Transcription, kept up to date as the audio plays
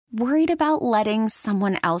Worried about letting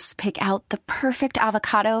someone else pick out the perfect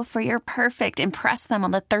avocado for your perfect impress them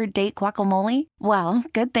on the third date guacamole? Well,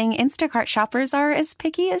 good thing Instacart shoppers are as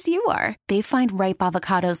picky as you are. They find ripe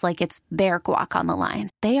avocados like it's their guac on the line.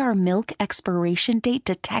 They are milk expiration date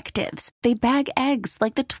detectives. They bag eggs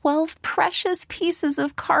like the 12 precious pieces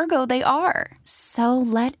of cargo they are. So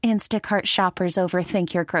let Instacart shoppers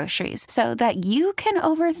overthink your groceries so that you can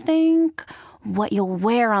overthink what you'll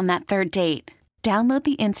wear on that third date. Download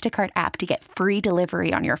the Instacart app to get free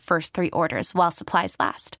delivery on your first 3 orders while supplies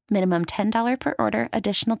last. Minimum $10 per order.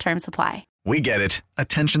 Additional terms apply. We get it.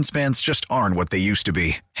 Attention spans just aren't what they used to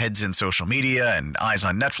be. Heads in social media and eyes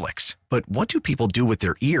on Netflix. But what do people do with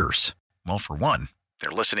their ears? Well, for one, they're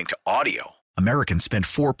listening to audio. Americans spend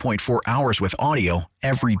 4.4 hours with audio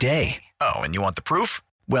every day. Oh, and you want the proof?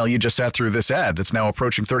 Well, you just sat through this ad that's now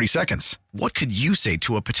approaching 30 seconds. What could you say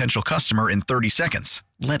to a potential customer in 30 seconds?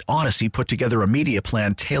 Let Odyssey put together a media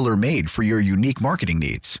plan tailor-made for your unique marketing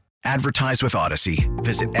needs. Advertise with Odyssey.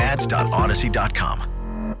 Visit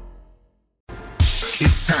ads.odyssey.com.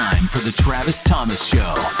 It's time for the Travis Thomas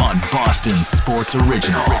Show on Boston Sports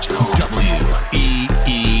Original.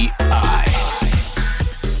 WEEI.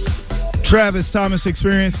 Travis Thomas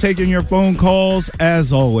Experience, taking your phone calls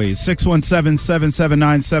as always.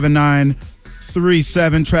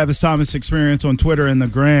 617-779-7937. Travis Thomas Experience on Twitter and the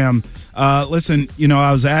Gram. Listen,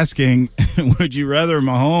 I was asking, would you rather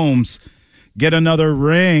Mahomes get another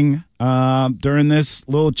ring during this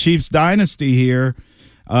little Chiefs dynasty here,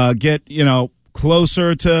 get,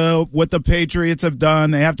 closer to what the Patriots have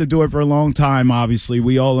done? They have to do it for a long time, obviously.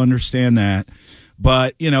 We all understand that.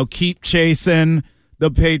 But, keep chasing the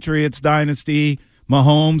Patriots dynasty.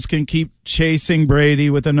 Mahomes can keep chasing Brady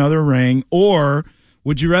with another ring. Or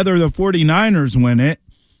would you rather the 49ers win it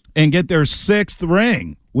and get their 6th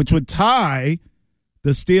ring, which would tie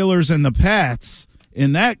the Steelers and the Pats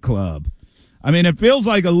in that club? I mean, it feels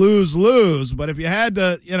like a lose-lose, but if you had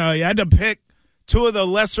to, you had to pick two of the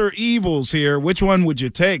lesser evils here, which one would you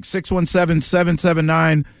take?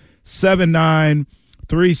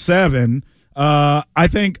 617-779-7937. I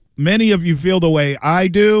think many of you feel the way I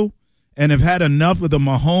do and have had enough of the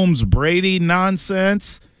Mahomes-Brady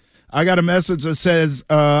nonsense. I got a message that says,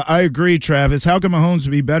 I agree, Travis. How can Mahomes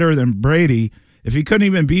be better than Brady if he couldn't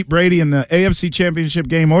even beat Brady in the AFC Championship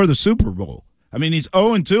game or the Super Bowl? I mean, he's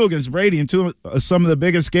 0-2 against Brady in some of the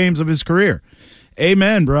biggest games of his career.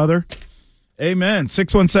 Amen, brother. Amen.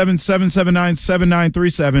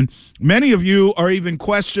 617-779-7937. Many of you are even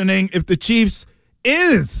questioning if the Chiefs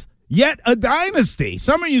is yet a dynasty.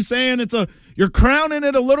 Some of you saying you're crowning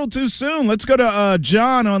it a little too soon. Let's go to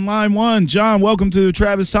John on line 1. John, welcome to the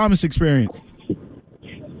Travis Thomas Experience.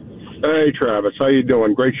 Hey, Travis. How you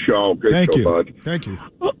doing? Great show. Great show, bud. Thank you.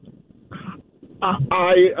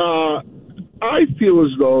 I feel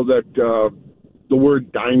as though that the word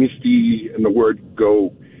dynasty and the word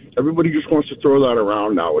GOAT, everybody just wants to throw that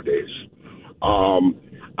around nowadays.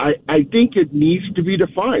 I think it needs to be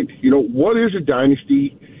defined. What is a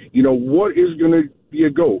dynasty? What is going to be a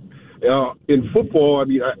GOAT? In football, I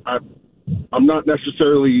mean, I'm not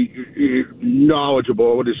necessarily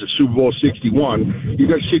knowledgeable. What is it, Super Bowl 61? You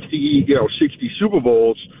got 60 Super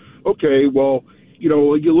Bowls. Okay, well, you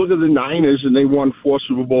look at the Niners and they won 4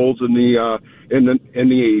 Super Bowls in the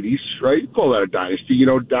 80s, right? You call that a dynasty.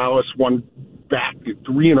 Dallas won back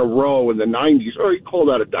 3 in a row in the 90s. Or you call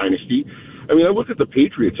that a dynasty. I mean, I look at the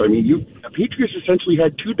Patriots. I mean, the Patriots essentially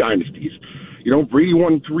had 2 dynasties. Brady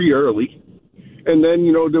won 3 early, and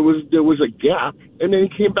then there was a gap, and then he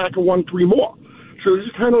came back and won 3 more. So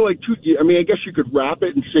it's kind of like 2. I mean, I guess you could wrap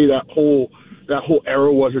it and say that whole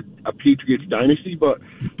era was a Patriots dynasty. But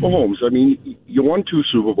Mahomes, I mean, you won 2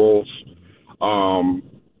 Super Bowls. I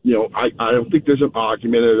don't think there's an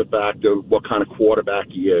argument of the fact of what kind of quarterback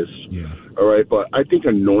he is. Yeah. All right, but I think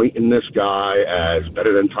anointing this guy as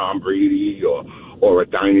better than Tom Brady or a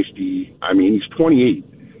dynasty. I mean, he's 28.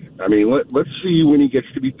 I mean, let's see when he gets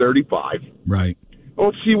to be 35. Right.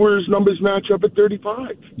 Let's see where his numbers match up at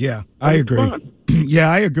 35. Yeah, I agree.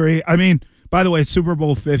 Yeah, I agree. I mean, by the way, Super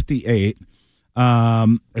Bowl 58,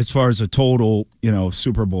 as far as the total,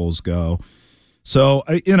 Super Bowls go. So,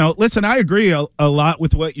 listen, I agree a lot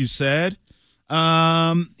with what you said,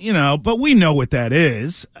 but we know what that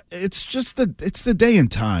is. It's just it's the day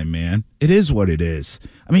and time, man. It is what it is.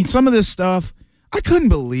 I mean, some of this stuff, I couldn't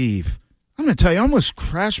believe. I'm going to tell you, I almost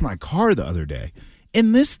crashed my car the other day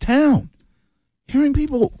in this town, hearing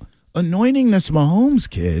people anointing this Mahomes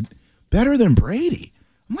kid better than Brady.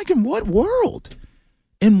 I'm like, in what world?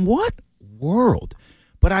 In what world?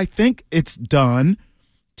 But I think it's done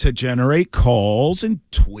to generate calls and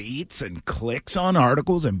tweets and clicks on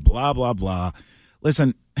articles and blah, blah, blah.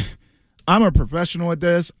 listen, I'm a professional at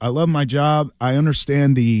this. I love my job. I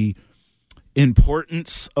understand the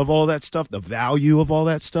importance of all that stuff, the value of all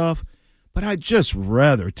that stuff, but I'd just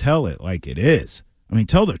rather tell it like it is. I mean,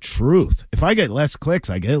 tell the truth. If I get less clicks,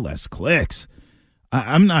 I get less clicks.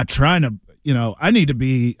 I'm not trying to, I need to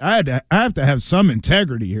be, I have to have some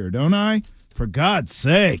integrity here, don't I? For God's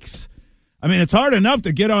sakes. I mean, it's hard enough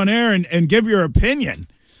to get on air and give your opinion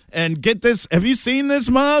and get this. Have you seen this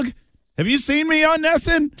mug? Have you seen me on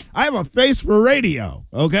Nesson? I have a face for radio,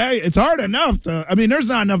 okay? It's hard enough to, there's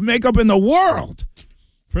not enough makeup in the world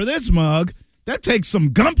for this mug. That takes some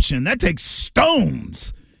gumption. That takes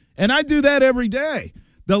stones. And I do that every day.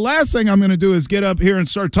 The last thing I'm going to do is get up here and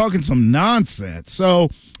start talking some nonsense. So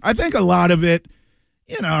I think a lot of it,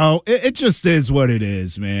 it just is what it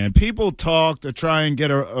is, man. People talk to try and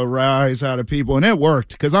get a rise out of people, and it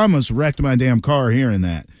worked because I almost wrecked my damn car hearing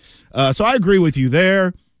that. So I agree with you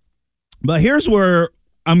there. But here's where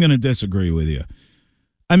I'm going to disagree with you.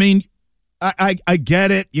 I mean, I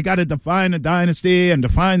get it. You got to define a dynasty and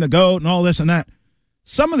define the GOAT and all this and that.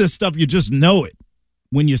 Some of this stuff, you just know it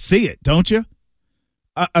when you see it, don't you?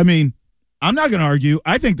 I'm not going to argue.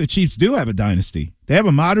 I think the Chiefs do have a dynasty. They have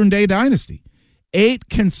a modern-day dynasty. 8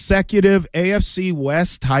 consecutive AFC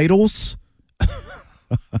West titles.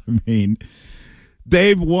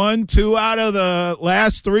 They've won 2 out of the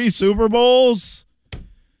last 3 Super Bowls.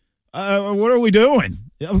 What are we doing?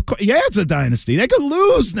 Yeah, it's a dynasty. They could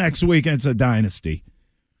lose next week, and it's a dynasty.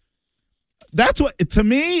 That's what, to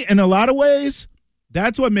me, in a lot of ways,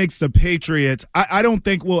 that's what makes the Patriots. I don't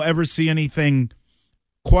think we'll ever see anything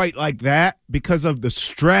quite like that because of the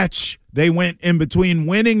stretch they went in between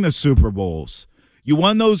winning the Super Bowls. You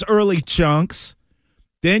won those early chunks,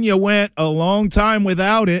 then you went a long time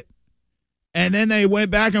without it, and then they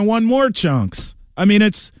went back and won more chunks.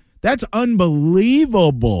 That's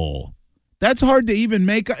unbelievable. That's hard to even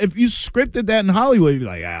make. If you scripted that in Hollywood, you'd be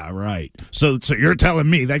like, right. So you're telling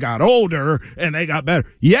me they got older and they got better.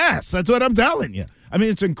 Yes, that's what I'm telling you.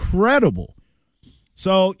 It's incredible.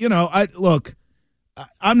 So,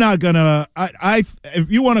 I'm not going to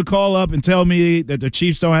if you want to call up and tell me that the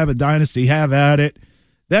Chiefs don't have a dynasty, have at it.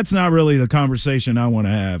 That's not really the conversation I want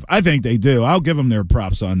to have. I think they do. I'll give them their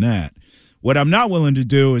props on that. What I'm not willing to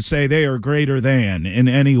do is say they are greater than in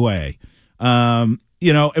any way. And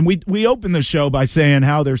we open the show by saying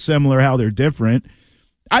how they're similar, how they're different.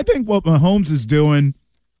 I think what Mahomes is doing,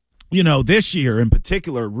 this year in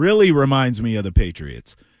particular, really reminds me of the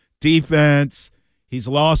Patriots. Defense, he's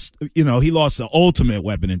lost, he lost the ultimate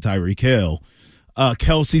weapon in Tyreek Hill.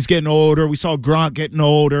 Kelsey's getting older. We saw Gronk getting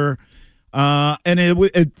older. And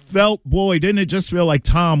it felt, boy, didn't it just feel like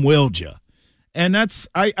Tom willed you? And that's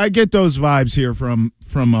I get those vibes here from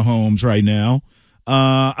Mahomes right now.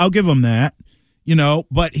 I'll give him that,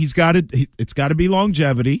 but it's got to be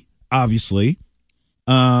longevity, obviously.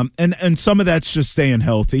 And some of that's just staying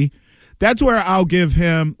healthy. That's where I'll give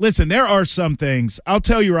him. Listen, there are some things I'll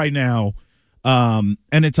tell you right now, and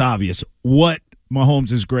it's obvious what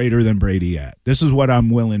Mahomes is greater than Brady at. This is what I'm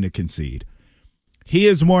willing to concede. He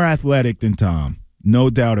is more athletic than Tom, no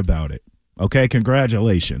doubt about it. Okay,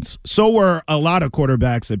 congratulations. So were a lot of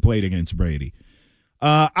quarterbacks that played against Brady.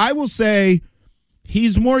 I will say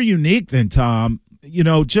he's more unique than Tom.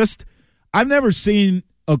 I've never seen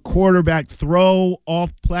a quarterback throw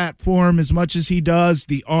off platform as much as he does.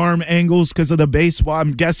 The arm angles because of the baseball.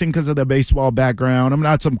 I'm guessing because of the baseball background. I'm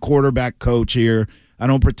not some quarterback coach here. I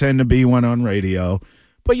don't pretend to be one on radio.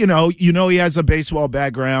 But, he has a baseball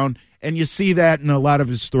background, and you see that in a lot of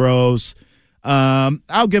his throws.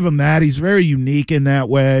 I'll give him that. He's very unique in that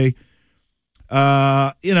way.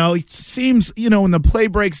 He seems, when the play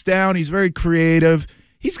breaks down, he's very creative.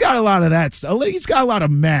 He's got a lot of that stuff. He's got a lot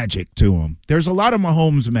of magic to him. There's a lot of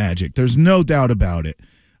Mahomes magic. There's no doubt about it.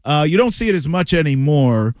 You don't see it as much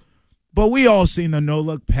anymore, but we all seen the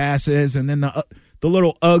no-look passes and then the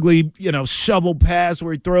little ugly, shovel pass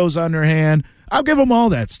where he throws underhand. I'll give him all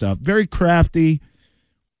that stuff. Very crafty.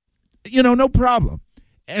 No problem.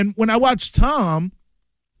 And when I watched Tom,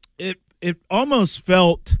 it almost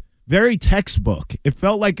felt very textbook. It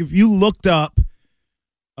felt like if you looked up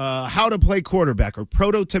how to play quarterback or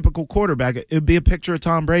prototypical quarterback, it would be a picture of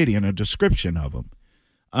Tom Brady and a description of him.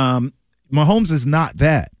 Mahomes is not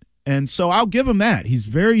that. And so I'll give him that. He's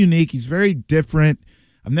very unique. He's very different.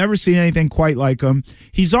 I've never seen anything quite like him.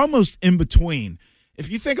 He's almost in between. If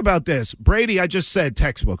you think about this, Brady, I just said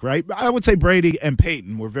textbook, right? I would say Brady and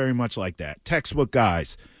Peyton were very much like that. Textbook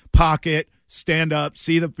guys. Pocket, stand up,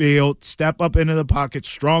 see the field, step up into the pocket,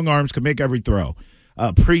 strong arms, can make every throw.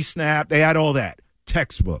 Pre-snap, they had all that.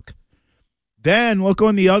 Textbook. Then look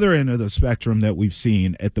on the other end of the spectrum that we've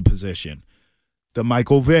seen at the position. the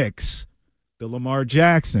Michael Vicks, the Lamar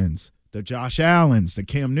Jacksons, the Josh Allens, the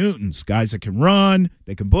Cam Newtons, guys that can run,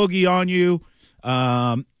 they can boogie on you,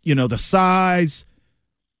 the size.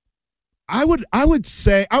 I would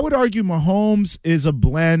argue Mahomes is a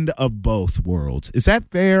blend of both worlds. Is that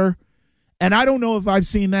fair? And I don't know if I've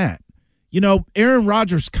seen that. Aaron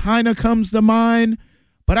Rodgers kind of comes to mind,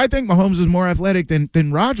 but I think Mahomes is more athletic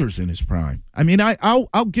than Rodgers in his prime. I mean,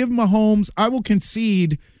 I'll give Mahomes, I will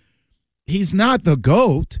concede he's not the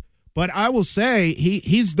GOAT, but I will say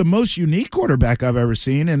he's the most unique quarterback I've ever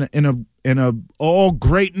seen in a all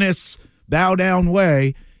greatness bow down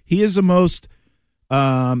way. He is the most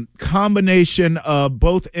combination of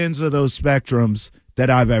both ends of those spectrums that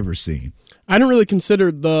I've ever seen. I didn't really consider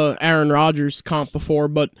the Aaron Rodgers comp before,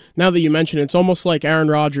 but now that you mention it, it's almost like Aaron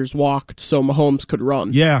Rodgers walked so Mahomes could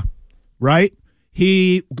run. Yeah, right?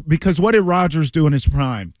 Because what did Rodgers do in his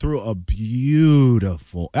prime? Threw a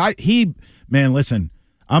beautiful listen,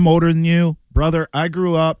 I'm older than you, brother. I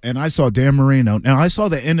grew up and I saw Dan Marino. Now, I saw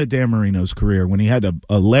the end of Dan Marino's career when he had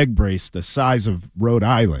a leg brace the size of Rhode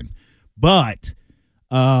Island. But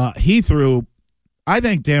I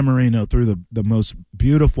think Dan Marino threw the most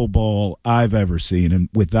beautiful ball I've ever seen, and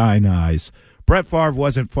with thine eyes. Brett Favre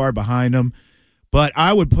wasn't far behind him, but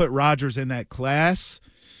I would put Rodgers in that class.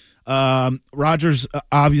 Rodgers,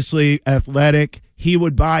 obviously athletic. He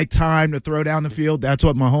would buy time to throw down the field. That's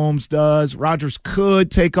what Mahomes does. Rodgers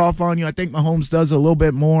could take off on you. I think Mahomes does a little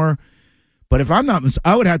bit more. But if I'm not,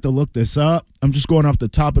 I would have to look this up. I'm just going off the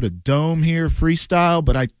top of the dome here, freestyle.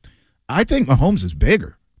 But I think Mahomes is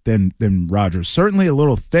bigger than Rodgers. Certainly a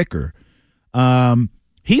little thicker.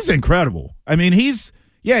 He's incredible. I mean,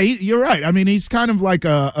 you're right. I mean, he's kind of like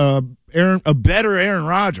a better Aaron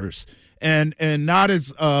Rodgers. And not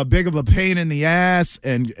as big of a pain in the ass,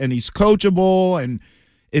 and he's coachable, and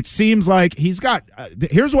it seems like he's got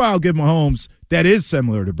here's why I'll give Mahomes that is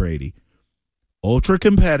similar to Brady. Ultra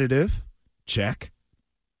competitive, check.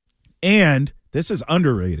 And this is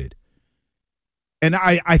underrated. And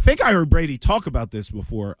I think I heard Brady talk about this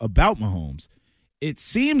before, about Mahomes. It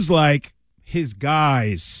seems like his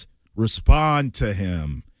guys respond to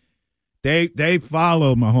him. They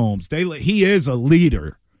follow Mahomes. He is a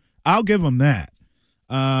leader. I'll give him that.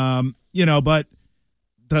 But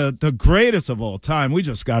the greatest of all time, we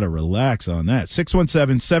just got to relax on that.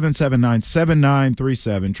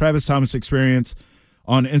 617-779-7937. Travis Thomas Experience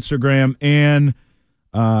on Instagram and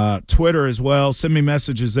Twitter as well. Send me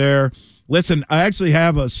messages there. Listen, I actually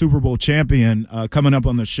have a Super Bowl champion coming up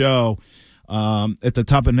on the show at the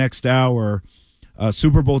top of next hour.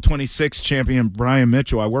 Super Bowl 26 champion Brian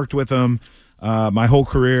Mitchell. I worked with him my whole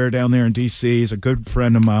career down there in D.C. He's a good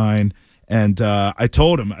friend of mine. And I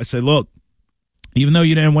told him, I said, look, even though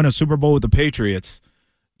you didn't win a Super Bowl with the Patriots,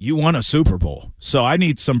 you won a Super Bowl. So I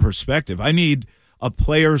need some perspective. I need a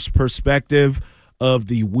player's perspective of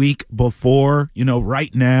the week before,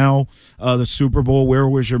 right now, the Super Bowl. Where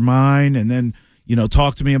was your mind? And then,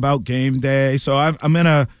 talk to me about game day. So I'm going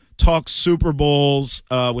to talk Super Bowls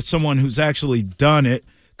with someone who's actually done it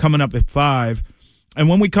coming up at 5. And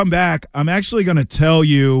when we come back, I'm actually going to tell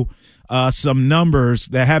you some numbers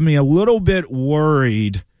that have me a little bit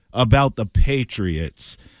worried about the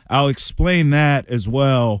Patriots. I'll explain that as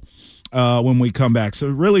well when we come back. So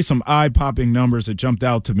really some eye-popping numbers that jumped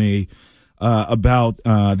out to me about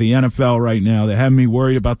the NFL right now that have me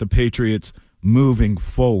worried about the Patriots moving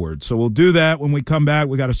forward. So we'll do that when we come back.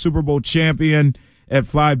 We got a Super Bowl champion at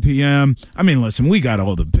 5 p.m. I mean, listen, we got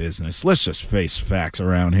all the business. Let's just face facts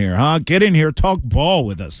around here, huh? Get in here, talk ball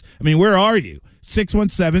with us. I mean, where are you?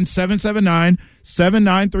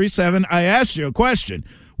 617-779-7937. I asked you a question.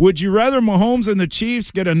 Would you rather Mahomes and the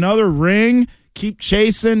Chiefs get another ring, keep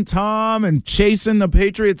chasing Tom and chasing the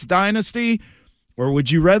Patriots dynasty, or would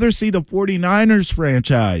you rather see the 49ers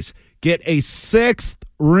franchise get a 6th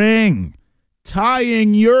ring,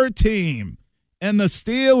 tying your team and the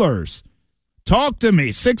Steelers? Talk to me,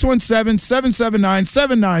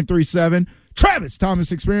 617-779-7937. Travis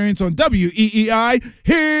Thomas Experience on WEEI.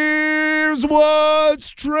 Here's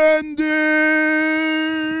what's trending.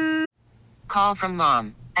 Call from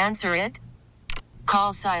mom. Answer it.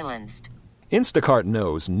 Call silenced. Instacart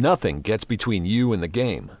knows nothing gets between you and the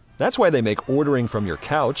game. That's why they make ordering from your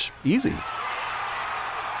couch easy.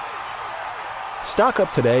 Stock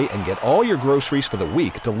up today and get all your groceries for the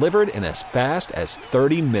week delivered in as fast as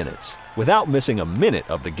 30 minutes without missing a minute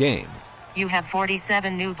of the game. You have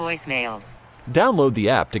 47 new voicemails. Download the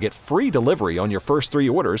app to get free delivery on your first 3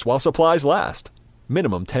 orders while supplies last.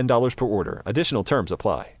 Minimum $10 per order. Additional terms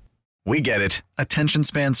apply. We get it. Attention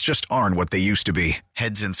spans just aren't what they used to be.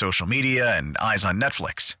 Heads in social media and eyes on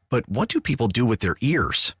Netflix. But what do people do with their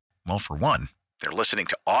ears? Well, for one, They're listening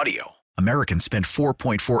to audio. Americans spend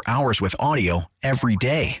 4.4 hours with audio every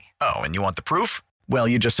day. Oh, and you want the proof? Well,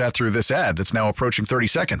 you just sat through this ad that's now approaching 30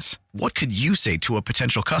 seconds. What could you say to a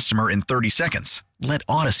potential customer in 30 seconds? Let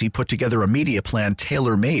Odyssey put together a media plan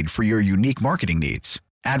tailor-made for your unique marketing needs.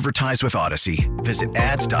 Advertise with Odyssey. Visit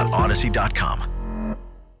ads.odyssey.com.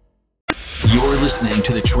 You're listening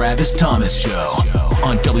to the Travis Thomas Show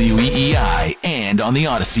on WEEI and on the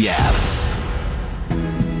Odyssey app.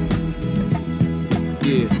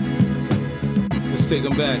 Yeah, let's take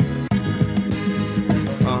them back.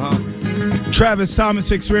 Travis Thomas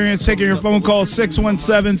Experience, taking your phone call,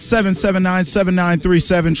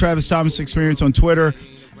 617-779-7937. Travis Thomas Experience on Twitter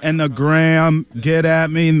and the gram. Get at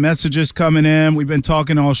me. Messages coming in. We've been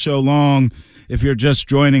talking all show long. If you're just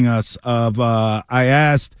joining us, I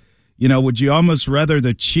asked, would you almost rather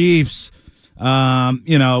the Chiefs,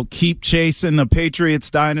 keep chasing the Patriots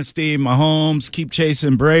dynasty, Mahomes, keep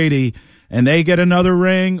chasing Brady, and they get another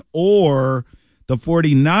ring, or the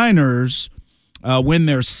 49ers win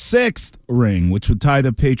their sixth ring, which would tie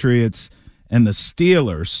the Patriots and the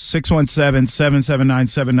Steelers?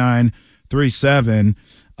 617-779-7937.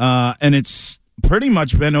 And it's pretty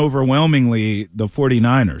much been overwhelmingly the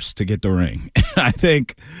 49ers to get the ring. I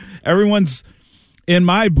think everyone's in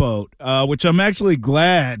my boat, which I'm actually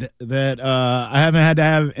glad that I haven't had to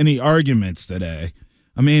have any arguments today.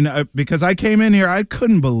 I mean, because I came in here, I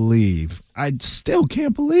still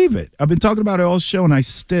can't believe it. I've been talking about it all show, and I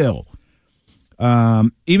still,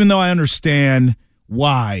 even though I understand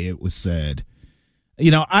why it was said,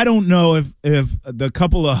 I don't know if the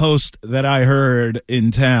couple of hosts that I heard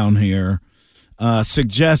in town here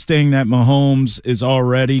suggesting that Mahomes is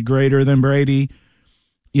already greater than Brady,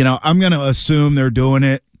 I'm going to assume they're doing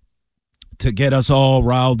it to get us all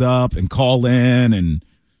riled up and call in and,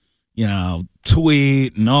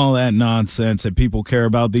 tweet and all that nonsense that people care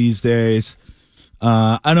about these days.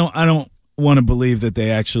 I don't want to believe that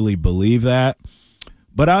they actually believe that.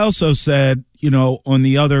 But I also said, on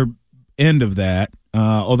the other end of that,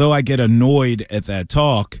 although I get annoyed at that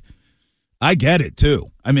talk, I get it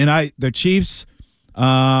too. I mean, the Chiefs,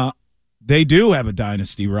 they do have a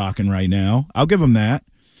dynasty rocking right now. I'll give them that.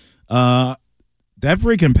 That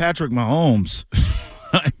freaking Patrick Mahomes,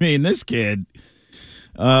 I mean, this kid,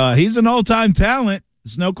 he's an all-time talent.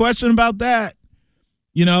 There's no question about that.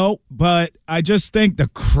 But I just think the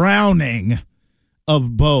crowning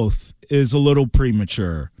of both is a little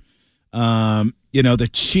premature. The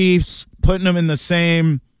Chiefs, putting them in the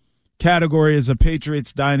same category as a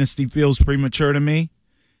Patriots dynasty feels premature to me.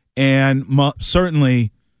 And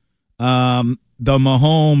certainly the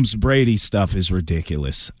Mahomes-Brady stuff is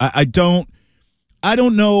ridiculous. I don't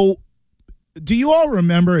know. Do you all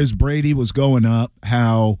remember as Brady was going up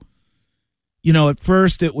how, at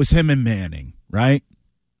first it was him and Manning, right?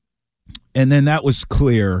 And then that was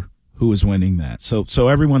clear who was winning that. So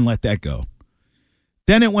everyone let that go.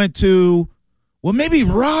 Then it went to, well, maybe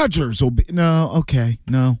Rodgers will be. No, okay,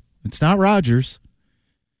 no, it's not Rodgers.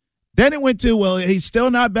 Then it went to, well, he's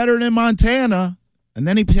still not better than Montana. And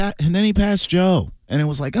then he passed Joe. And it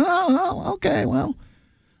was like, oh okay, well.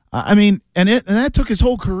 I mean, and that took his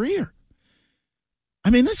whole career. I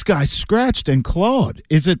mean, this guy scratched and clawed.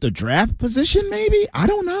 Is it the draft position maybe? I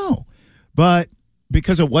don't know. But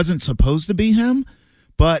because it wasn't supposed to be him.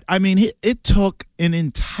 But, I mean, it took an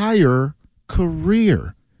entire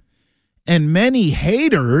career. And many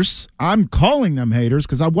haters, I'm calling them haters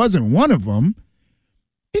because I wasn't one of them,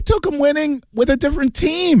 it took him winning with a different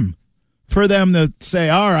team for them to say,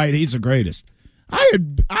 all right, he's the greatest. I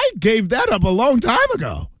gave that up a long time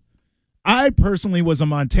ago. I personally was a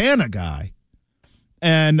Montana guy.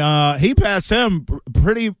 And he passed him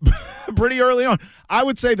pretty early on. I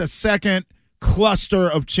would say the second cluster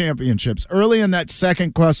of championships. Early in that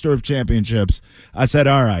second cluster of championships, I said,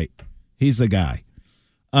 all right, he's the guy.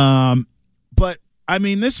 But, I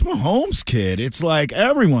mean, this Mahomes kid, it's like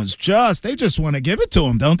everyone's they just want to give it to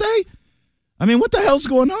him, don't they? I mean, what the hell's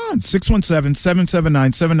going on?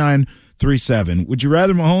 617-779-7937. Would you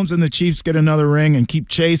rather Mahomes and the Chiefs get another ring and keep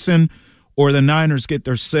chasing, or the Niners get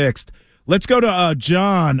their sixth? Let's go to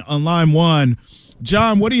John on line one.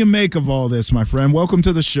 John, what do you make of all this, my friend? Welcome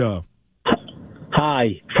to the show.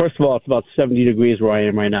 Hi. First of all, it's about 70 degrees where I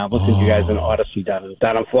am right now. I'm listening to you guys in Odyssey down in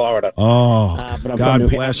Florida. Oh, but I'm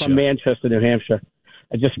God bless you. I'm from Manchester, New Hampshire.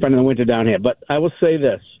 I just spent the winter down here. But I will say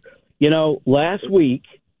this. Last week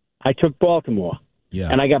I took Baltimore. Yeah.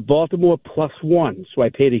 And I got Baltimore +1, so I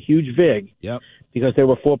paid a huge vig. Yep. Because they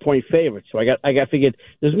were 4-point favorites. So I got figured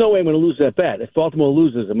there's no way I'm going to lose that bet. If Baltimore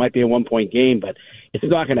loses, it might be a 1-point game, but it's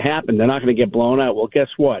not going to happen. They're not going to get blown out. Well, guess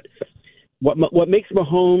what? what makes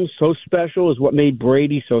Mahomes so special is what made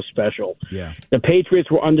Brady so special. Yeah. The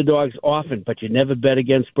Patriots were underdogs often, but you never bet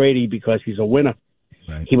against Brady because he's a winner.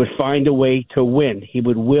 Right. He would find a way to win. He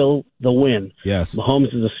would will the win. Yes. Mahomes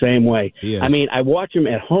is the same way. He is. I mean, I watch him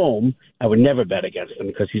at home. I would never bet against him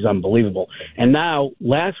because he's unbelievable. And now,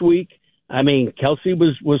 last week, I mean, Kelsey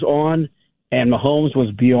was on, and Mahomes was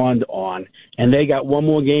beyond on. And they got one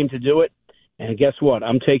more game to do it. And guess what?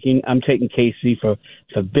 I'm taking KC for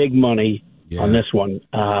big money on this one.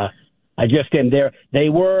 I just am there. They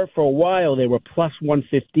were, for a while, they were plus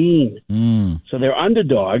 115. So they're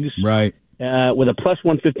underdogs. Right. With a plus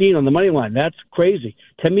 115 on the money line. That's crazy.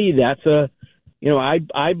 To me, that's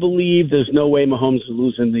I believe there's no way Mahomes is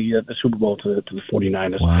losing the Super Bowl to the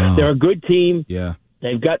 49ers. Wow. They're a good team. Yeah.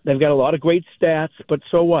 They've got a lot of great stats, but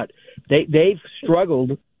so what? They've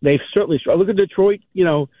struggled. They've certainly struggled. Look at Detroit,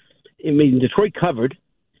 Detroit covered,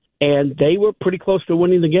 and they were pretty close to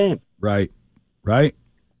winning the game. Right.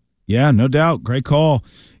 Yeah, no doubt. Great call.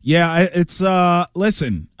 Yeah, it's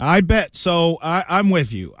listen, I bet. So I'm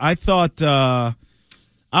with you. I thought I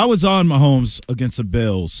was on Mahomes against the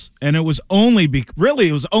Bills, and it was only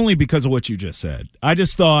because of what you just said. I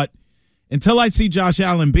just thought until I see Josh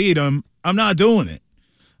Allen beat him, I'm not doing it.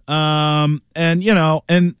 And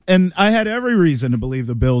I had every reason to believe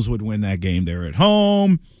the Bills would win that game. They're at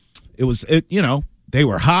home. They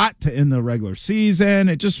were hot to end the regular season.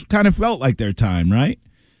 It just kind of felt like their time, right?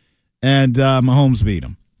 And Mahomes beat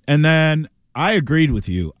him. And then I agreed with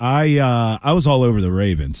you. I was all over the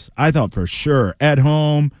Ravens. I thought for sure at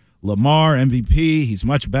home, Lamar MVP. He's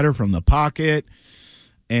much better from the pocket.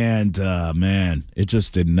 And man, it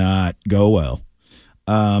just did not go well.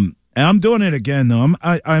 And I'm doing it again though.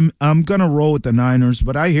 I'm gonna roll with the Niners,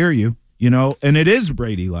 but I hear you. And it is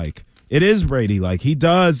Brady like. He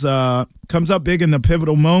does comes up big in the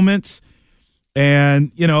pivotal moments.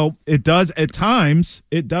 And, it does at times,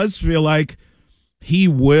 it does feel like he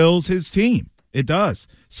wills his team. It does.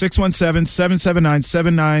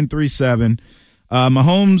 617-779-7937.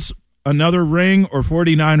 Mahomes, another ring, or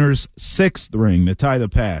 49ers' sixth ring to tie the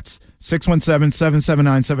Pats.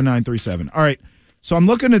 617-779-7937. All right, so I'm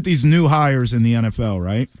looking at these new hires in the NFL,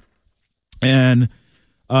 right? And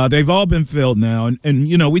they've all been filled now.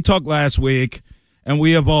 And we talked last week, and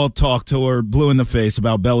we have all talked to her blue in the face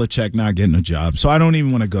about Belichick not getting a job. So I don't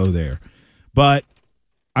even want to go there. But,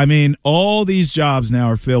 I mean, all these jobs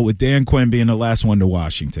now are filled with Dan Quinn being the last one to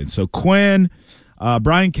Washington. So Quinn,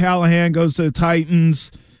 Brian Callahan goes to the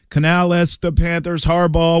Titans, Canales, the Panthers,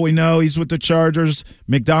 Harbaugh, we know he's with the Chargers,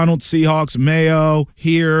 McDonald, Seahawks, Mayo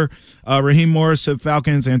here, Raheem Morris to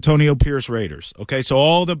Falcons, Antonio Pierce, Raiders. Okay, so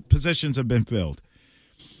all the positions have been filled.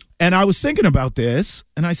 And I was thinking about this,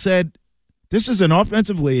 and I said, this is an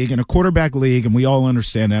offensive league and a quarterback league, and we all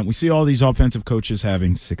understand that. We see all these offensive coaches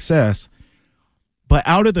having success. But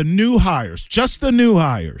out of the new hires, just the new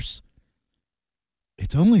hires,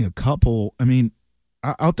 it's only a couple. I mean,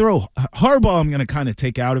 I'll throw Harbaugh, I'm going to kind of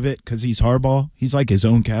take out of it because he's Harbaugh. He's like his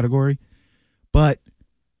own category. But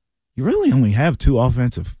you really only have two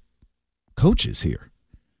offensive coaches here.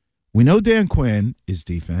 We know Dan Quinn is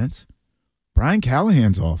defense. Brian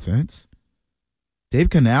Callahan's offense. Dave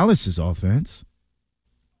Canales' offense.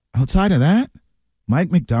 Outside of that, Mike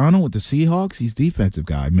McDonald with the Seahawks, he's defensive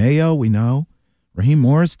guy. Mayo, we know. Raheem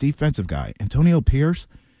Morris, defensive guy. Antonio Pierce.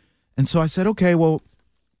 And so I said, okay, well,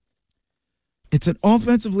 it's an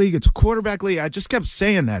offensive league. It's a quarterback league. I just kept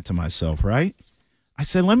saying that to myself, right? I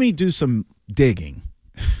said, let me do some digging.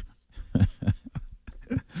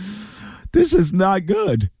 This is not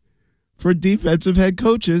good for defensive head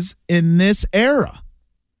coaches in this era.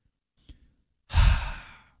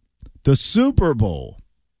 The Super Bowl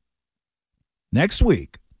next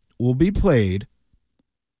week will be played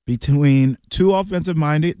between two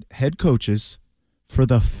offensive-minded head coaches for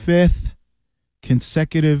the fifth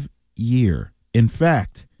consecutive year. In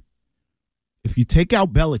fact, if you take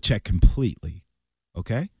out Belichick completely,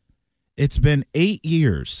 okay, it's been 8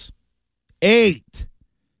 years,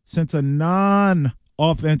 since a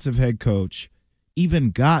non-offensive head coach even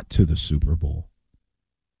got to the Super Bowl.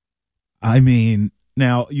 I mean,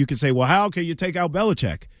 now you can say, well, how can you take out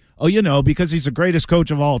Belichick? Oh, because he's the greatest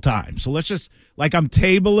coach of all time. So let's just, like I'm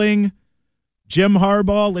tabling Jim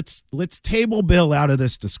Harbaugh, let's table Bill out of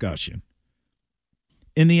this discussion.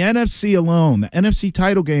 In the NFC alone, the NFC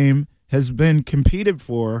title game has been competed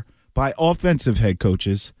for by offensive head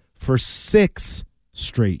coaches for 6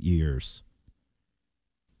 straight years.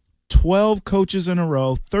 12 coaches in a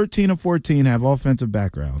row, 13 of 14 have offensive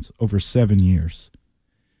backgrounds over 7 years.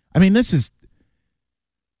 I mean,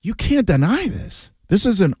 you can't deny this. This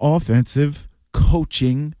is an offensive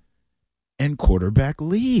coaching and quarterback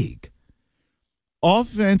league.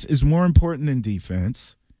 offense is more important than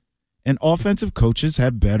defense, and offensive coaches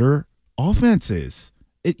have better offenses.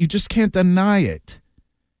 You just can't deny it.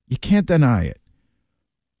 You can't deny it.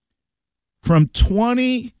 From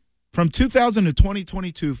 2000 to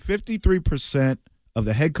 2022, 53% of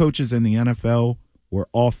the head coaches in the NFL were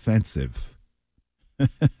offensive.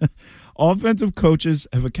 Offensive coaches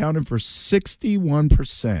have accounted for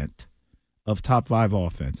 61% of top 5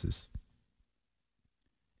 offenses.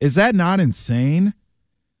 Is that not insane?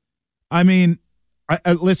 I mean,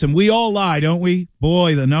 listen, we all lie, don't we?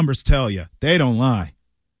 Boy, the numbers tell you. They don't lie.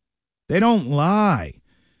 They don't lie.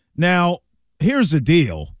 Now, here's the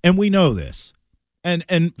deal, and we know this,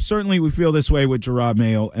 and certainly we feel this way with Gerard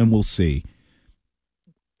Mayo, and we'll see.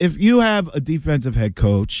 If you have a defensive head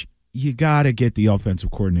coach, you got to get the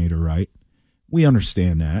offensive coordinator right. We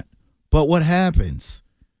understand that. But what happens?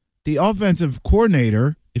 The offensive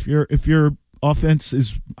coordinator, if your offense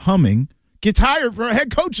is humming, gets hired for a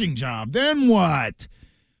head coaching job. Then what?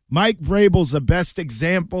 Mike Vrabel's the best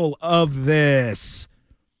example of this.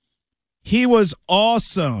 He was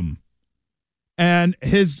awesome. And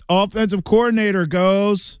his offensive coordinator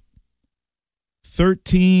goes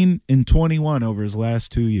 13-21 over his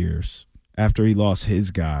last 2 years after he lost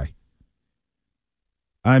his guy.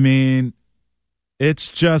 I mean, it's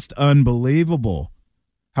just unbelievable.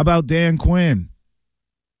 How about Dan Quinn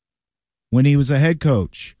when he was a head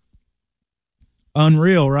coach?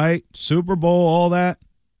 Unreal, right? Super Bowl, all that.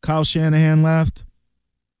 Kyle Shanahan left.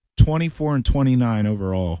 24-29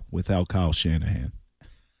 overall without Kyle Shanahan.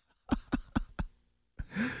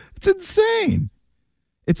 It's insane.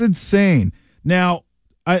 It's insane. Now,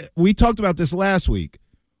 we talked about this last week.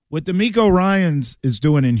 What DeMeco Ryans is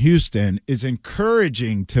doing in Houston is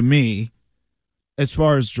encouraging to me as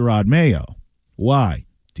far as Gerard Mayo. Why?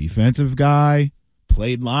 Defensive guy,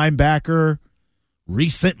 played linebacker,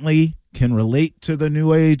 recently can relate to the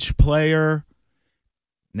new age player.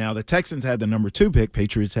 Now, the Texans had the number 2 pick.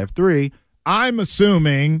 Patriots have 3. I'm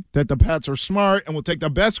assuming that the Pats are smart and will take the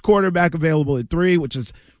best quarterback available at 3, which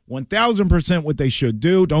is 1,000% what they should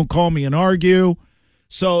do. Don't call me and argue.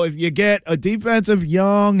 So if you get a defensive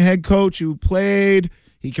young head coach who played,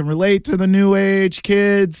 he can relate to the new age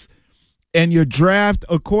kids, and you draft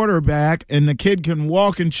a quarterback and the kid can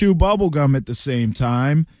walk and chew bubblegum at the same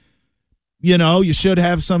time, you should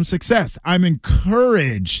have some success. I'm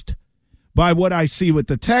encouraged by what I see with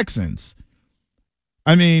the Texans.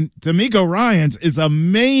 I mean, DeMeco Ryans is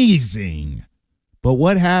amazing. But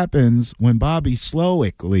what happens when Bobby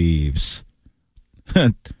Slowick leaves?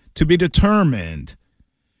 To be determined.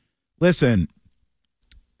 Listen,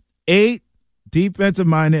 8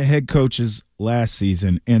 defensive-minded head coaches last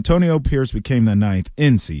season. Antonio Pierce became the 9th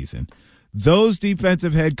in season. Those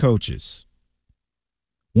defensive head coaches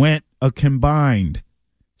went a combined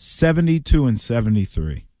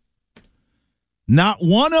 72-73. Not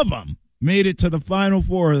one of them made it to the Final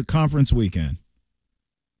Four of the conference weekend.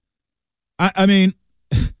 I mean,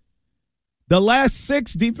 the last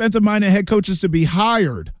 6 defensive-minded head coaches to be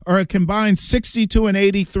hired are a combined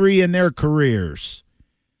 62-83 in their careers.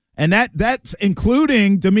 And that's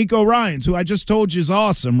including DeMeco Ryans, who I just told you is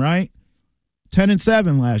awesome, right?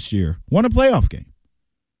 10-7 last year. Won a playoff game.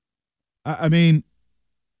 I mean,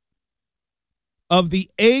 of the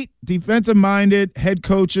 8 defensive-minded head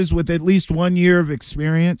coaches with at least 1 year of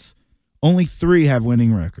experience, only 3 have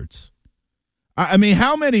winning records. I mean,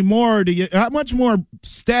 how much more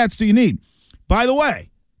stats do you need? By the way,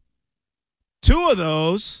 2 of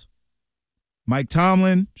those, Mike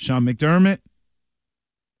Tomlin, Sean McDermott,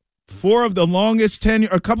 4 of the longest tenure,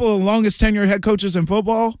 a couple of the longest tenured head coaches in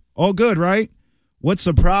football, all good, right? What's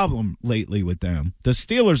the problem lately with them? The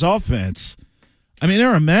Steelers' offense, I mean,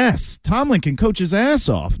 they're a mess. Tomlin can coach his ass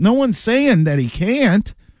off. No one's saying that he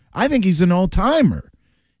can't. I think he's an all-timer.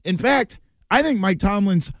 In fact, I think Mike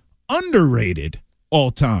Tomlin's underrated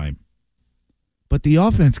all time. But the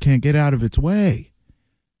offense can't get out of its way.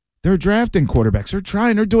 They're drafting quarterbacks. They're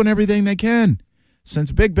trying. They're doing everything they can.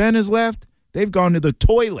 Since Big Ben has left, they've gone to the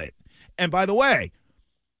toilet. And by the way,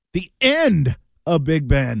 the end of Big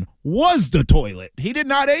Ben was the toilet. He did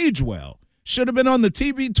not age well. Should have been on the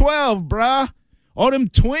TB12, bruh. All them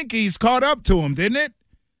Twinkies caught up to him, didn't it?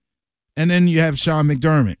 And then you have Sean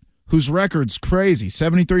McDermott, whose record's crazy,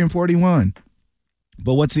 73-41.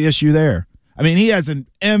 But what's the issue there? I mean, he has an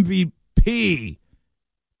MVP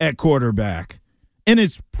at quarterback in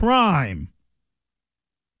his prime.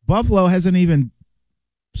 Buffalo hasn't even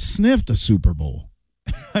sniffed a Super Bowl.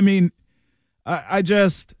 I mean, I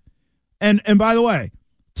just and by the way,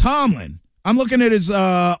 Tomlin, I'm looking at his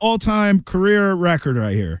all-time career record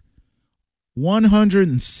right here.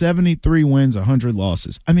 173 wins, 100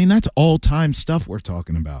 losses. I mean, that's all-time stuff we're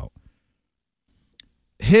talking about.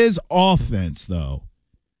 His offense, though,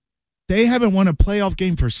 they haven't won a playoff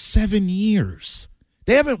game for 7 years.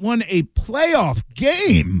 They haven't won a playoff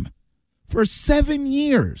game for 7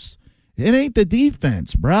 years. It ain't the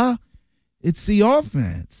defense, bruh. It's the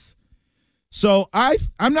offense. So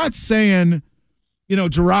I'm not saying,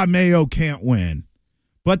 Gerard Mayo can't win,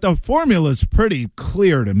 but the formula is pretty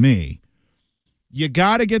clear to me. You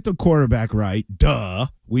got to get the quarterback right. Duh.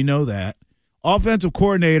 We know that. Offensive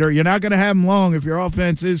coordinator, you're not going to have him long if your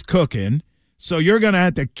offense is cooking. So you're going to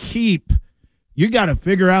have to you got to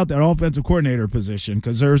figure out that offensive coordinator position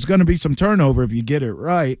because there's going to be some turnover if you get it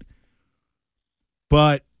right.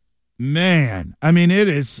 But, man, I mean, it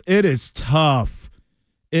is tough.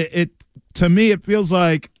 To me, it feels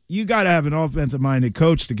like you got to have an offensive-minded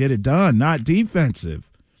coach to get it done, not defensive.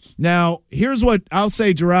 Now, here's what I'll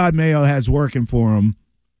say Gerard Mayo has working for him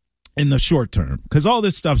in the short term, because all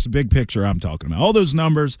this stuff's big picture I'm talking about. All those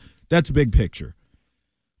numbers, that's big picture.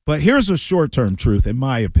 But here's a short-term truth, in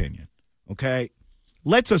my opinion, okay?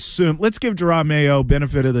 Let's give Gerard Mayo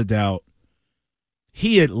benefit of the doubt.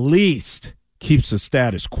 He at least keeps the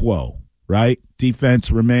status quo, right?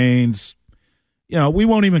 Defense remains, we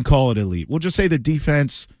won't even call it elite. We'll just say the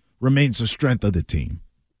defense remains the strength of the team.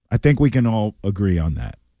 I think we can all agree on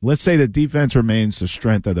that. Let's say the defense remains the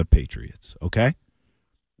strength of the Patriots, okay?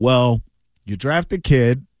 Well, you draft a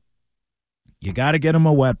kid. You got to get him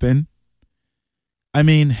a weapon. I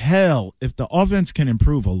mean, hell, if the offense can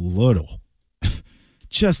improve a little,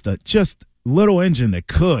 just little engine that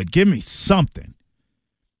could, give me something.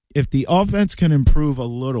 If the offense can improve a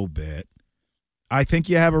little bit, I think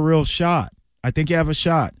you have a real shot. I think you have a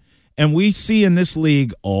shot. And we see in this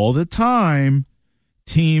league all the time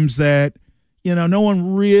teams that, no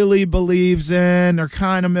one really believes in. They're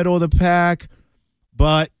kind of middle of the pack,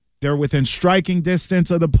 but they're within striking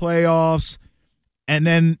distance of the playoffs. And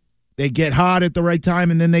then they get hot at the right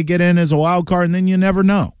time, and then they get in as a wild card, and then you never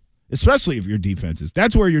know, especially if your defense is.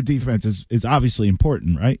 That's where your defense is obviously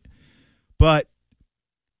important, right? But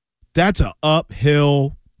that's an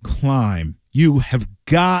uphill climb. You have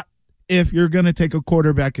got, if you're going to take a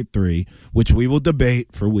quarterback at 3, which we will debate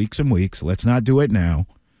for weeks and weeks, let's not do it now.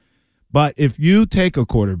 But if you take a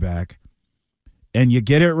quarterback and you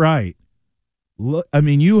get it right, look, I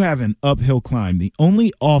mean, you have an uphill climb. The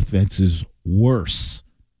only offenses worse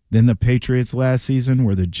than the Patriots last season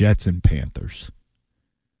were the Jets and Panthers.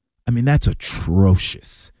 I mean, that's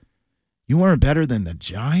atrocious. You weren't better than the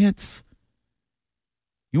Giants?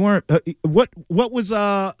 You weren't what was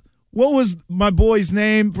my boy's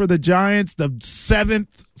name for the Giants? The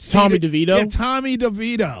 7th Tommy DeVito? Yeah, Tommy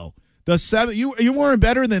DeVito. The 7th. You weren't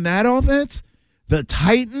better than that offense? The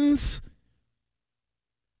Titans?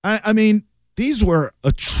 I mean, these were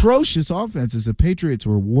atrocious offenses. The Patriots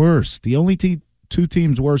were worse. The only two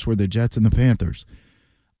teams worse were the Jets and the Panthers.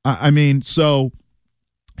 I mean, so,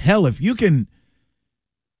 hell, if you can,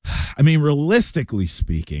 realistically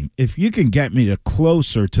speaking, if you can get me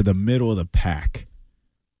closer to the middle of the pack,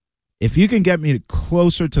 and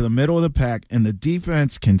the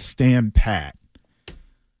defense can stand pat,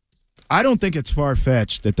 I don't think it's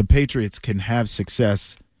far-fetched that the Patriots can have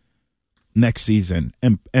success next season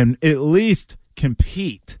and at least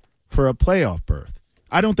compete for a playoff berth.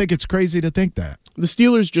 I don't think it's crazy to think that. The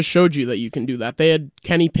Steelers just showed you that you can do that. They had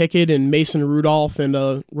Kenny Pickett and Mason Rudolph and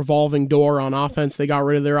a revolving door on offense. They got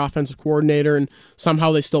rid of their offensive coordinator, and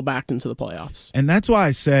somehow they still backed into the playoffs. And that's why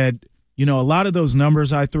I said, a lot of those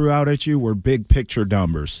numbers I threw out at you were big picture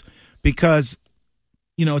numbers because,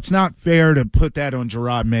 it's not fair to put that on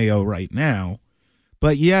Gerard Mayo right now.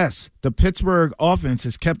 But, yes, the Pittsburgh offense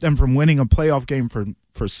has kept them from winning a playoff game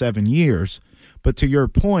for 7 years. But to your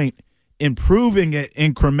point, improving it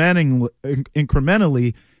incrementally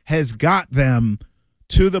has got them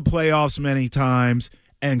to the playoffs many times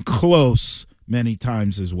and close many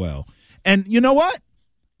times as well. And you know what?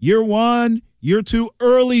 Year 1, year 2,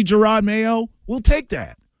 early Gerard Mayo, we'll take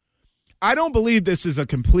that. I don't believe this is a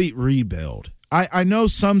complete rebuild. I know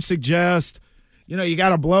some suggest, you got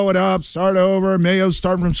to blow it up, start over, Mayo's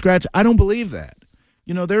starting from scratch. I don't believe that.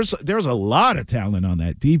 There's a lot of talent on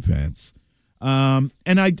that defense. And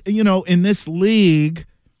in this league,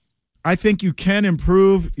 I think you can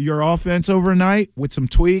improve your offense overnight with some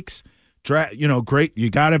tweaks. Great. You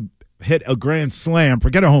got to hit a grand slam.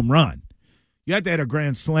 Forget a home run. You have to hit a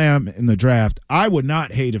grand slam in the draft. I would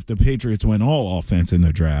not hate if the Patriots went all offense in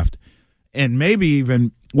the draft. And maybe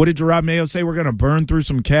even, what did Gerard Mayo say? We're going to burn through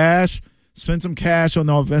some cash, spend some cash on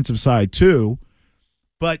the offensive side too.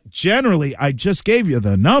 But generally, I just gave you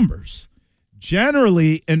the numbers.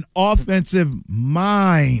 generally an offensive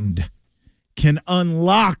mind can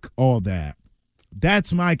unlock all that.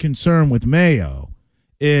 That's my concern with Mayo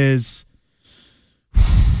is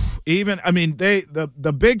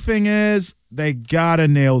the big thing is they got to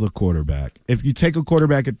nail the quarterback. If you take a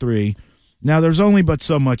quarterback at 3, now there's only but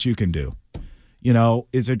so much you can do. You know,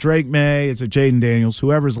 is it Drake May? Is it Jaden Daniels?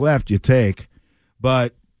 Whoever's left, you take.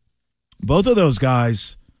 But both of those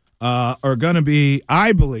guys are going to be,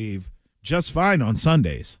 I believe, just fine on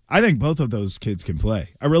Sundays. I think both of those kids can play.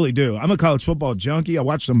 I really do. I'm a college football junkie. I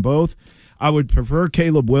watch them both. I would prefer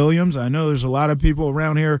Caleb Williams. I know there's a lot of people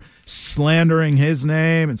around here slandering his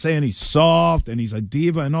name and saying he's soft and he's a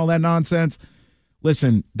diva and all that nonsense.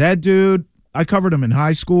 Listen, that dude, I covered him in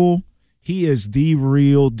high school. He is the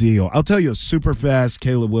real deal. I'll tell you a super fast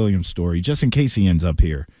Caleb Williams story just in case he ends up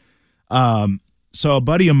here. So a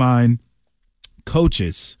buddy of mine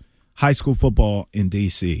coaches high school football in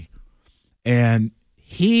D.C., and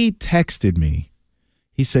he texted me.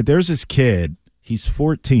 He said, there's this kid, he's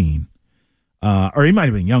 14, or he might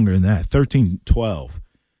have been younger than that, 13, 12.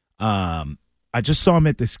 I just saw him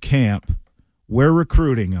at this camp. We're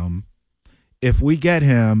recruiting him. If we get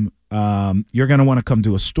him, you're going to want to come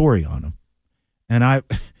do a story on him. And I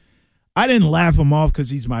didn't laugh him off because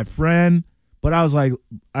he's my friend, but I was like,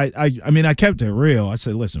 I kept it real. I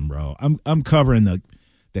said, listen, bro, I'm covering the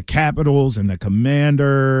Capitals and the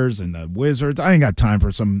Commanders and the Wizards. I ain't got time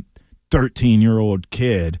for some 13-year-old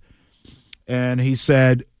kid. And he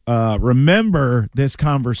said, remember this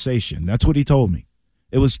conversation. That's what he told me.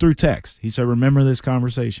 It was through text. He said, remember this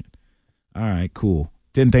conversation. All right, cool.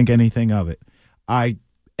 Didn't think anything of it. I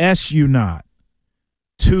S you not.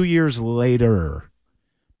 2 years later,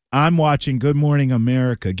 I'm watching Good Morning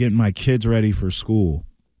America, getting my kids ready for school.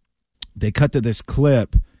 They cut to this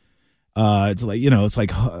clip. It's like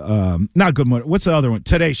not Good Morning. What's the other one?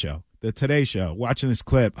 Today Show. The Today Show. Watching this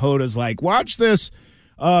clip. Hoda's like, watch this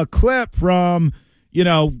clip from,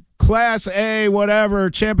 Class A, whatever,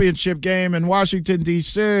 championship game in Washington,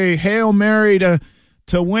 D.C. Hail Mary to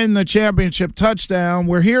win the championship touchdown.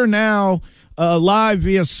 We're here now live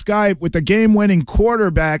via Skype with the game-winning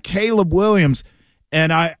quarterback, Caleb Williams.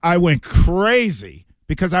 And I went crazy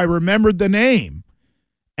because I remembered the name.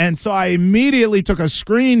 And so I immediately took a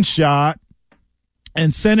screenshot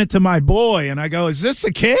and sent it to my boy. And I go, is this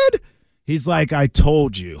the kid? He's like, I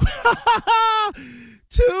told you.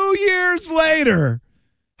 2 years later.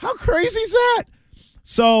 How crazy is that?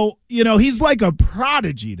 So, he's like a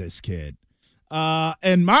prodigy, this kid.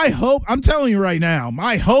 And my hope, I'm telling you right now,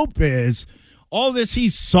 my hope is all this,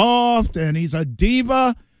 he's soft and he's a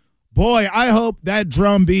diva. Boy, I hope that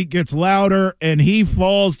drum beat gets louder and he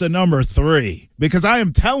falls to number 3 because I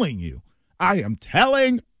am telling you,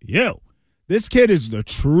 this kid is the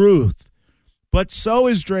truth. But so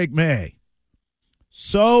is Drake May.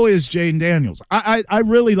 So is Jaden Daniels. I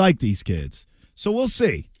really like these kids. So we'll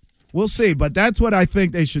see. But that's what I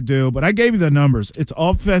think they should do. But I gave you the numbers. It's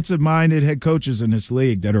offensive-minded head coaches in this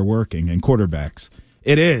league that are working and quarterbacks.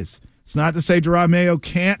 It is. It's not to say Gerard Mayo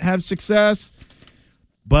can't have success.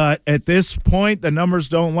 But at this point, the numbers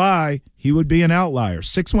don't lie. He would be an outlier.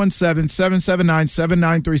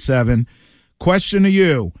 617-779-7937. Question to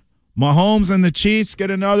you. Mahomes and the Chiefs get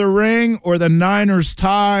another ring or the Niners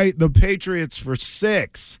tie the Patriots for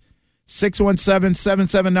 6?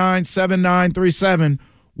 617-779-7937.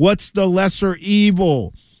 What's the lesser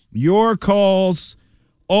evil? Your calls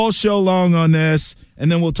all show long on this. And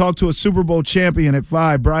then we'll talk to a Super Bowl champion at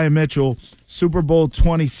 5, Brian Mitchell. Super Bowl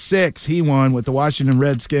 26, he won with the Washington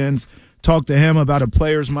Redskins. Talk to him about a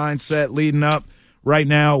player's mindset leading up right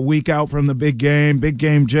now, a week out from the big game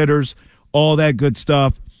jitters, all that good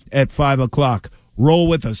stuff at 5 o'clock. Roll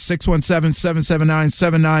with us,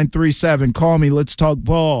 617-779-7937. Call me, let's talk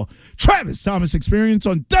ball. Travis Thomas Experience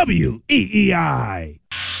on WEEI.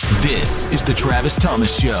 This is the Travis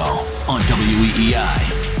Thomas Show on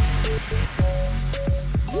WEEI.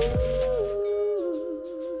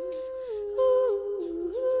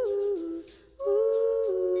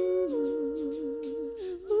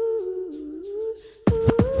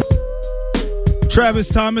 Travis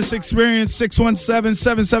Thomas Experience,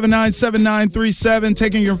 617-779-7937.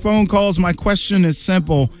 Taking your phone calls. My question is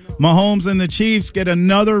simple. Mahomes and the Chiefs get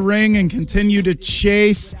another ring and continue to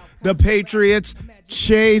chase the Patriots.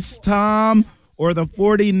 Chase, Tom, or the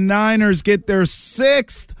 49ers get their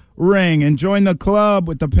 6th ring and join the club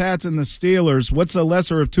with the Pats and the Steelers. What's the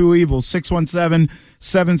lesser of two evils?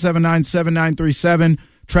 617-779-7937.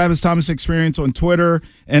 Travis Thomas Experience on Twitter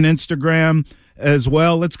and Instagram as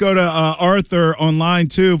well. Let's go to Arthur on line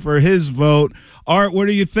 2 for his vote. Art, what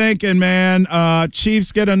are you thinking, man?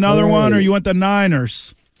 Chiefs get another one, or you want the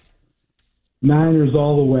Niners? Niners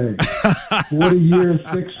all the way. 40 years,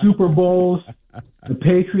 6 Super Bowls. The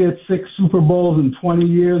Patriots, 6 Super Bowls in 20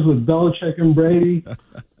 years with Belichick and Brady.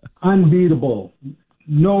 Unbeatable.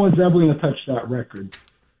 No one's ever going to touch that record.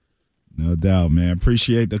 No doubt, man.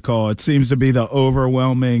 Appreciate the call. It seems to be the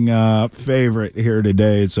overwhelming favorite here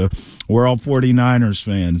today. So we're all 49ers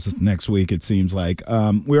fans next week, it seems like.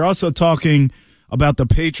 We're also talking about the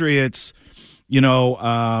Patriots,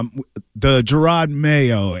 the Gerard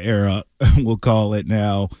Mayo era, we'll call it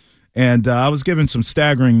now. And I was given some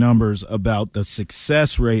staggering numbers about the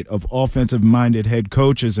success rate of offensive-minded head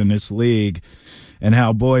coaches in this league and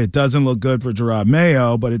how, boy, it doesn't look good for Gerard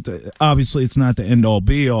Mayo, but obviously it's not the end-all,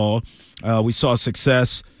 be-all. We saw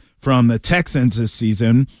success from the Texans this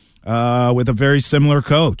season with a very similar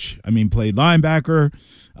coach. I mean, played linebacker,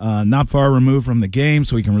 not far removed from the game,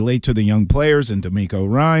 so he can relate to the young players and D'Amico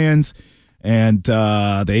Ryans. And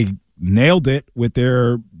they nailed it with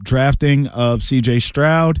their drafting of C.J.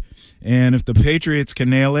 Stroud. And if the Patriots can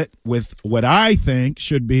nail it with what I think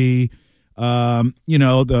should be,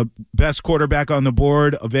 the best quarterback on the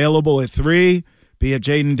board available at 3, be it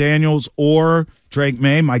Jaden Daniels or Drake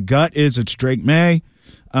May. My gut is it's Drake May.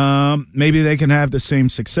 Maybe they can have the same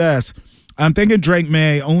success. I'm thinking Drake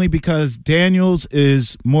May only because Daniels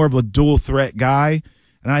is more of a dual threat guy,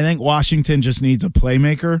 and I think Washington just needs a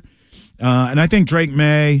playmaker. And I think Drake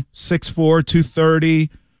May, 6'4", 230,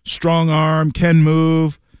 strong arm, can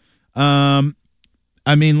move.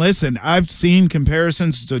 Listen, I've seen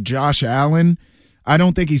comparisons to Josh Allen. I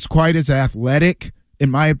don't think he's quite as athletic,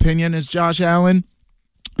 in my opinion, as Josh Allen.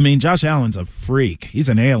 I mean, Josh Allen's a freak. He's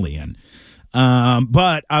an alien.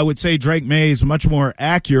 But I would say Drake May is much more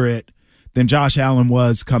accurate than Josh Allen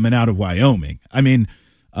was coming out of Wyoming. I mean,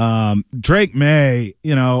 Drake May,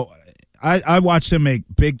 I watched him make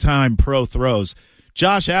big-time pro throws.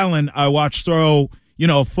 Josh Allen, I watched throw,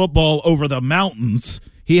 football over the mountains.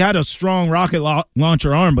 He had a strong rocket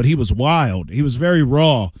launcher arm, but he was wild. He was very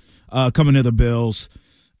raw coming to the Bills.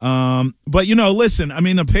 But, listen,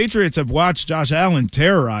 the Patriots have watched Josh Allen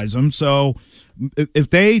terrorize them. So if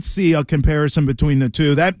they see a comparison between the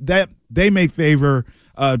two, that they may favor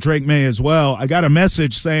Drake May as well. I got a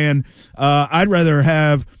message saying I'd rather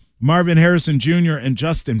have Marvin Harrison Jr. and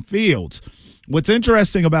Justin Fields. What's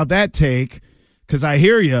interesting about that take, because I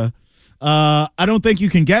hear you, I don't think you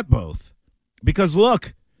can get both. Because,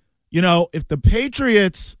 look, if the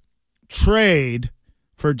Patriots trade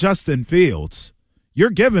for Justin Fields,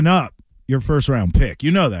 you're giving up your first-round pick.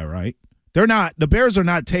 You know that, right? The Bears are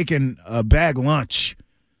not taking a bag lunch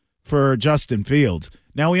for Justin Fields.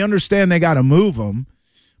 Now, we understand they got to move him,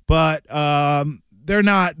 but they're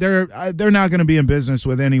not going to be in business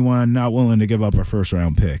with anyone not willing to give up a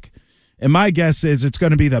first-round pick. And my guess is it's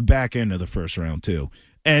going to be the back end of the first round, too.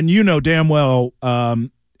 And you know damn well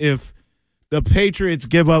if the Patriots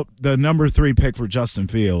give up the number 3 pick for Justin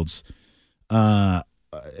Fields,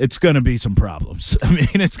 it's going to be some problems. I mean,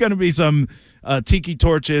 it's going to be some tiki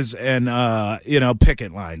torches and,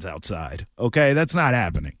 picket lines outside. Okay? That's not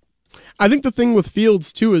happening. I think the thing with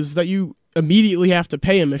Fields, too, is that you immediately have to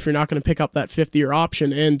pay him if you're not going to pick up that 5th-year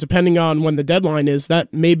option. And depending on when the deadline is,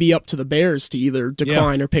 that may be up to the Bears to either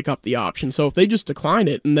decline or pick up the option. So if they just decline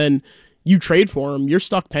it and then you trade for him, you're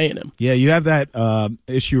stuck paying him. Yeah, you have that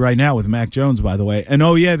issue right now with Mac Jones, by the way. And,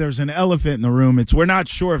 there's an elephant in the room. We're not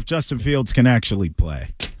sure if Justin Fields can actually play.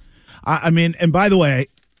 And by the way,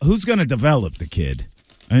 who's going to develop the kid?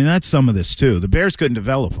 I mean, that's some of this, too. The Bears couldn't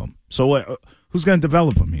develop him. So who's going to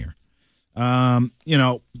develop him here?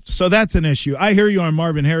 So that's an issue. I hear you on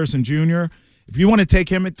Marvin Harrison Jr. If you want to take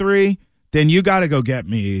him at 3, then you got to go get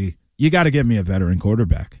me. You got to get me a veteran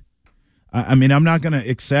quarterback. I'm not going to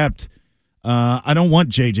accept. I don't want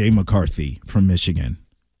J.J. McCarthy from Michigan.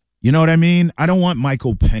 You know what I mean? I don't want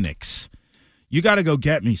Michael Penix. You got to go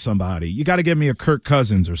get me somebody. You got to get me a Kirk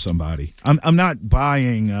Cousins or somebody. I'm not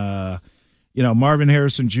buying. Marvin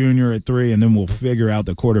Harrison Jr. at 3, and then we'll figure out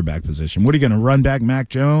the quarterback position. What are you going to run back Mac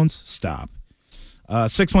Jones? Stop.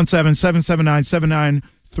 617-779-7937.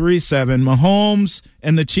 Mahomes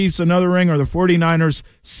and the Chiefs, another ring, or the 49ers'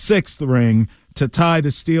 6th ring to tie the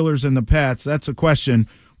Steelers and the Pats? That's a question.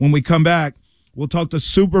 When we come back, we'll talk to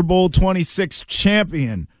Super Bowl 26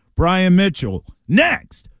 champion Brian Mitchell.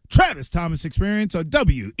 Next, Travis Thomas Experience on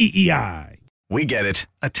WEEI. We get it.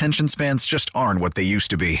 Attention spans just aren't what they used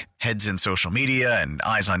to be. Heads in social media and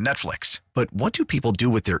eyes on Netflix. But what do people do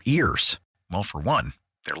with their ears? Well, for one,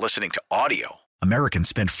 they're listening to audio. Americans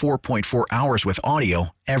spend 4.4 hours with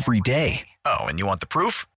audio every day. Oh, and you want the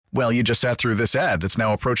proof? Well, you just sat through this ad that's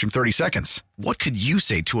now approaching 30 seconds. What could you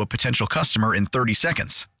say to a potential customer in 30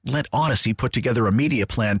 seconds? Let Odyssey put together a media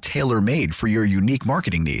plan tailor-made for your unique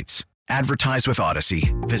marketing needs. Advertise with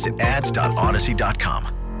Odyssey. Visit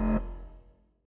ads.odyssey.com.